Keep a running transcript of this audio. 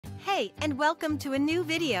Hey, and welcome to a new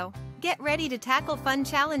video. Get ready to tackle fun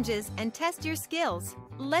challenges and test your skills.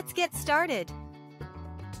 Let's get started.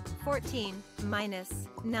 14 minus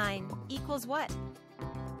 9 equals what?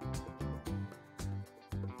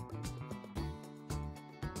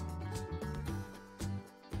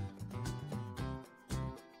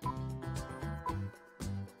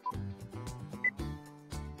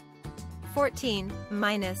 "14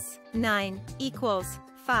 minus 9 equals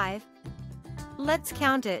 5. Let's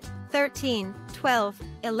count it. 13, 12,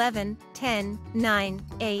 11, 10, 9,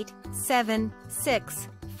 8, 7, 6,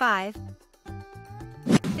 5.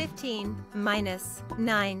 15 minus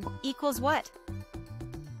 9 equals what?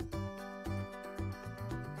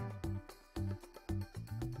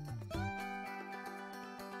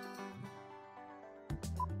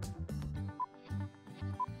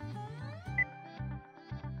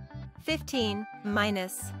 "15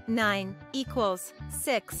 minus 9 equals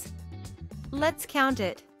 6. Let's count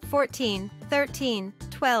it. 14, 13,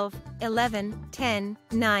 12, 11, 10,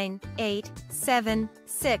 9, 8, 7,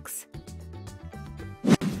 6.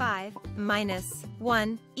 5 minus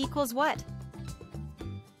 1 equals what?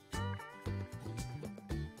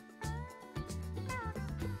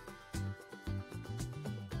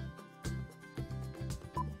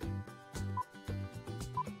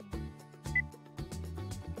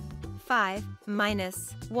 "5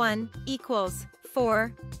 minus 1 equals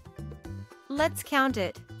 4. Let's count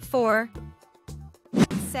it. 4.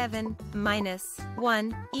 7 minus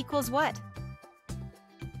 1 equals what?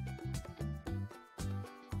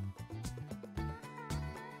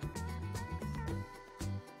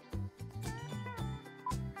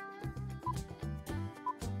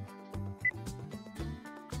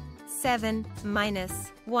 "7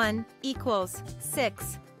 minus 1 equals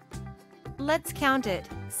 6. Let's count it.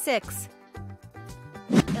 6.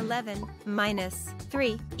 11 minus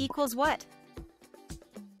 3 equals what?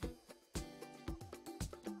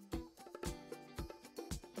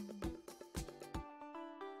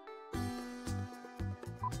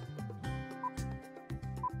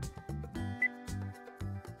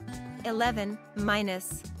 "11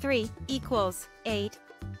 minus 3 equals 8.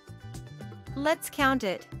 Let's count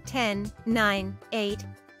it. 10, 9, 8.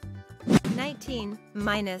 19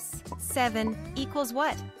 minus 7 equals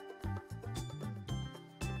what?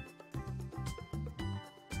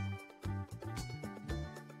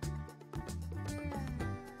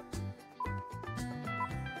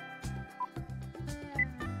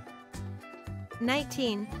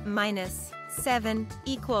 "19 minus 7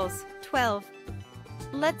 equals 12.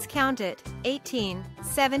 Let's count it. 18,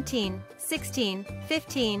 17, 16,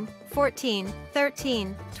 15, 14,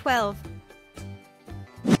 13, 12.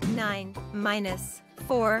 9 minus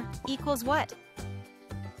 4 equals what?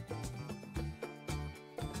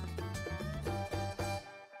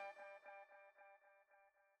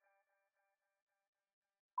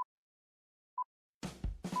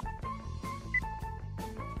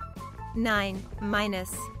 "9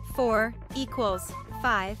 minus 4 equals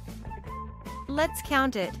 5. Let's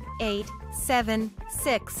count it. 8, 7,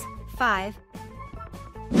 6, 5.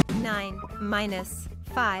 9 minus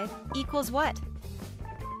 5 equals what?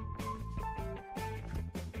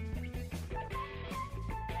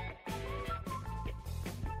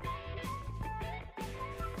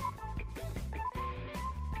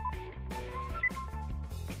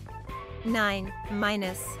 "9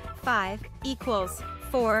 minus 5 equals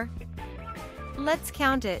 4. Let's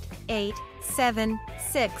count it. 8, 7,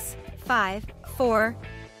 6, 5, 4.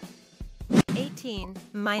 18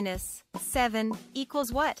 minus 7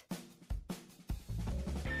 equals what?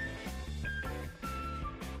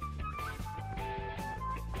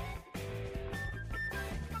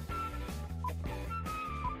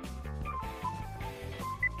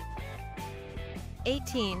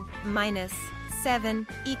 "18 minus 7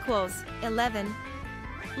 equals 11.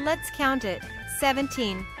 Let's count it.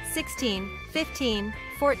 17, 16, 15,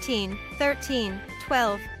 14, 13,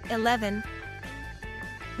 12, 11.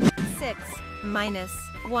 6 minus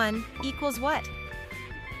 1 equals what?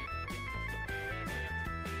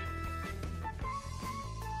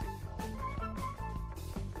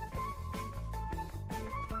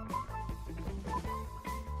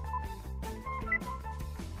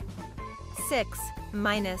 "6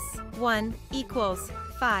 minus 1 equals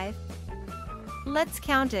 5. Let's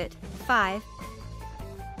count it. 5.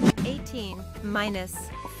 18 minus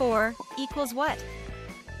 4 equals what?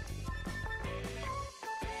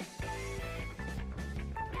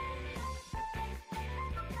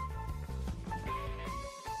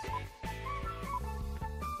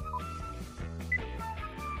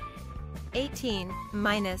 "18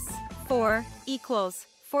 minus 4 equals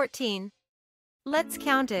 14. Let's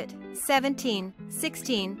count it. 17,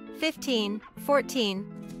 16, 15,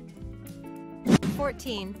 14.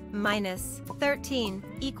 14 minus 13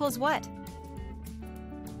 equals what?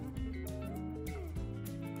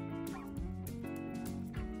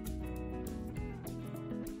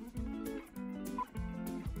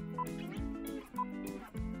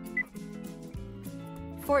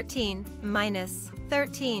 Minus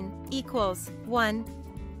 13 equals 1.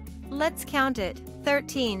 Let's count it.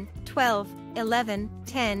 13, 12, 11,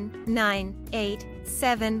 10, 9, 8,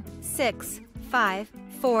 7, 6, 5,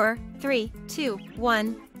 4, 3, 2,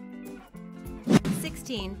 1.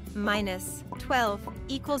 16 minus 12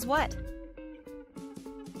 equals what?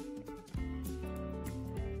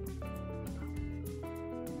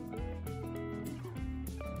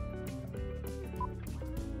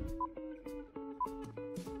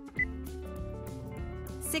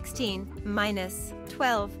 Minus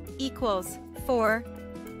 12 equals 4.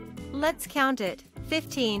 Let's count it.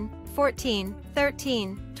 15, 14,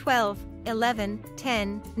 13, 12, 11,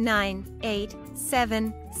 10, 9, 8,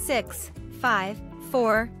 7, 6, 5,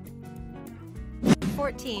 4.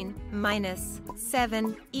 14 minus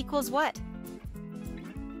 7 equals what?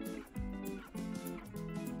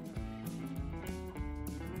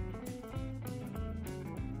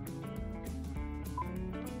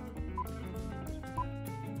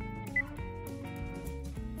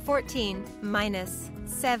 Minus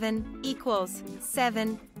 7 equals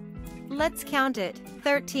 7. Let's count it.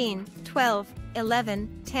 13, 12,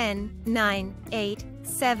 11, 10, 9, 8,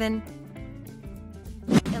 7.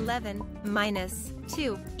 11 minus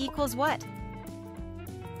 2 equals what?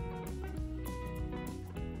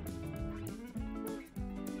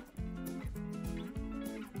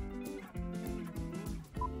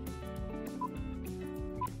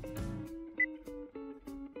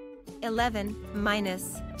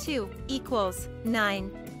 Minus 2 equals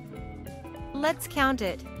 9. Let's count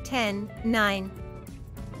it. 10, 9.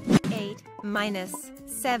 8 minus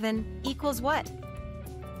 7 equals what?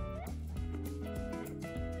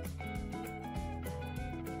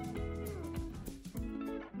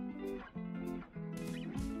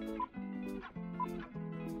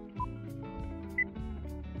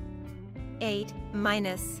 Eight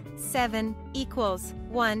minus 7 equals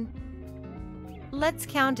 1. Let's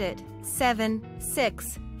count it. 7,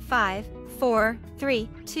 6, 5, 4, 3,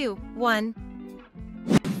 2, 1.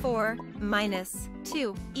 4 minus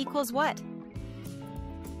 2 equals what?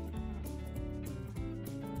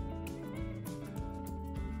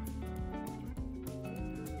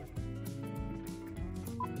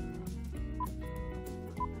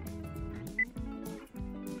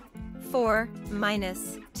 Four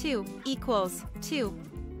minus 2 equals 2.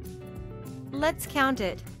 Let's count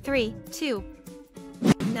it. 3, 2.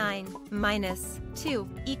 9 minus 2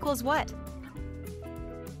 equals what?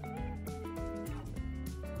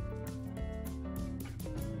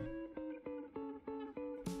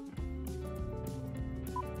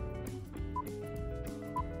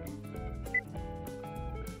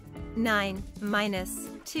 Nine minus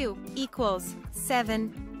 2 equals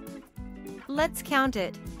 7. Let's count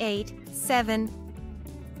it. 8, 7.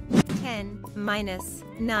 10 minus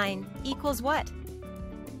 9 equals what?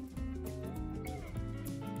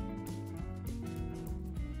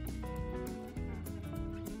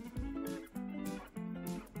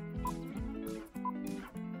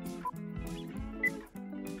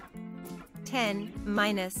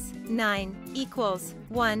 Minus 9 equals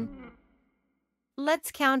 1.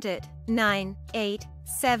 Let's count it. 9, 8,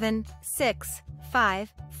 7, 6,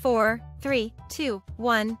 5, 4, 3, 2,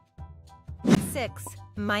 1. 6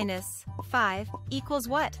 minus 5 equals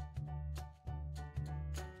what?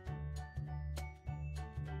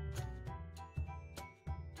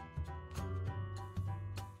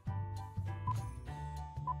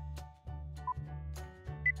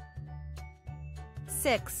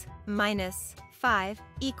 Six minus 5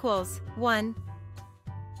 equals 1.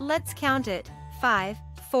 Let's count it. 5,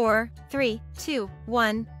 4, 3, 2,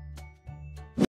 1.